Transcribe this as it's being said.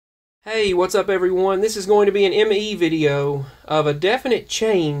Hey, what's up everyone? This is going to be an ME video of a definite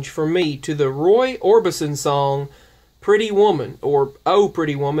change for me to the Roy Orbison song Pretty Woman, or Oh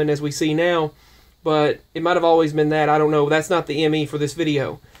Pretty Woman as we see now, but it might have always been that, I don't know. That's not the ME for this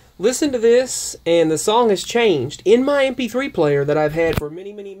video. Listen to this, and the song has changed. In my MP3 player that I've had for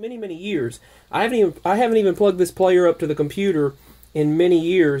many years, I haven't even plugged this player up to the computer in many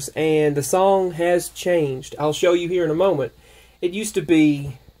years, and the song has changed. I'll show you here in a moment. It used to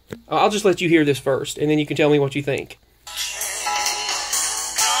be... I'll just let you hear this first, and then you can tell me what you think.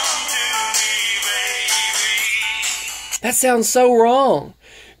 That sounds so wrong.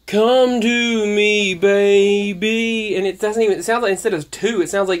 Come to me, baby. And it doesn't even, it sounds like instead of to, it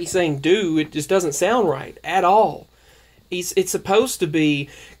sounds like he's saying do. It just doesn't sound right at all. It's supposed to be,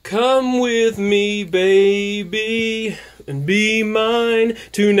 come with me, baby, and be mine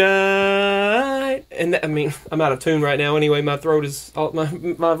tonight. And that, I mean, I'm out of tune right now anyway. My throat is,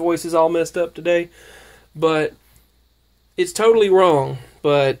 my voice is all messed up today. But it's totally wrong.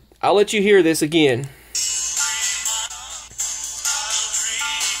 But I'll let you hear this again.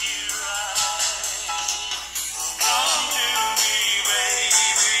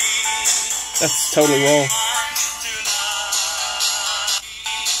 That's totally wrong.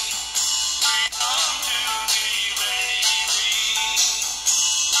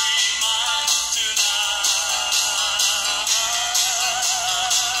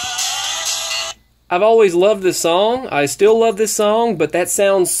 I've always loved this song. I still love this song, but that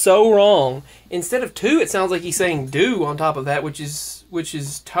sounds so wrong. Instead of to, it sounds like he's saying do on top of that, which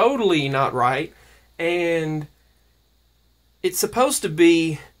is totally not right. And it's supposed to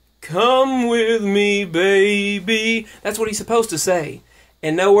be, come with me, baby. That's what he's supposed to say.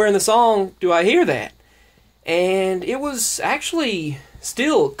 And nowhere in the song do I hear that. And it was actually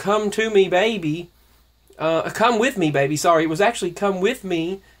still come to me, baby. Come with me, baby. Sorry, it was actually come with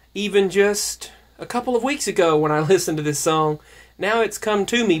me even just a couple of weeks ago when I listened to this song. Now it's come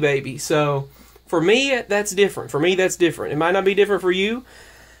to me, baby. So for me, that's different. For me, that's different. It might not be different for you,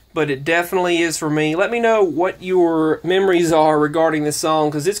 but it definitely is for me. Let me know what your memories are regarding this song,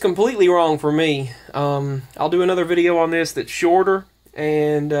 because it's completely wrong for me. I'll do another video on this that's shorter,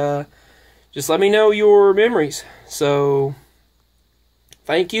 and just let me know your memories. So,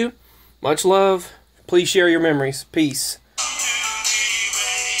 thank you. Much love. Please share your memories. Peace.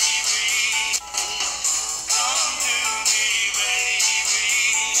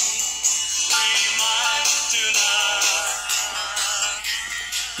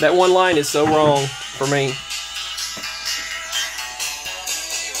 That one line is so wrong for me.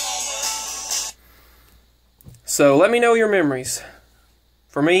 So let me know your memories.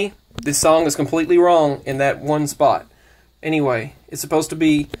 For me, this song is completely wrong in that one spot. Anyway, it's supposed to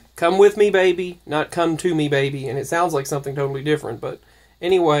be come with me, baby, not come to me, baby. And it sounds like something totally different. But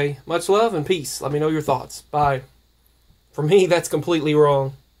anyway, much love and peace. Let me know your thoughts. Bye. For me, that's completely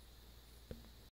wrong.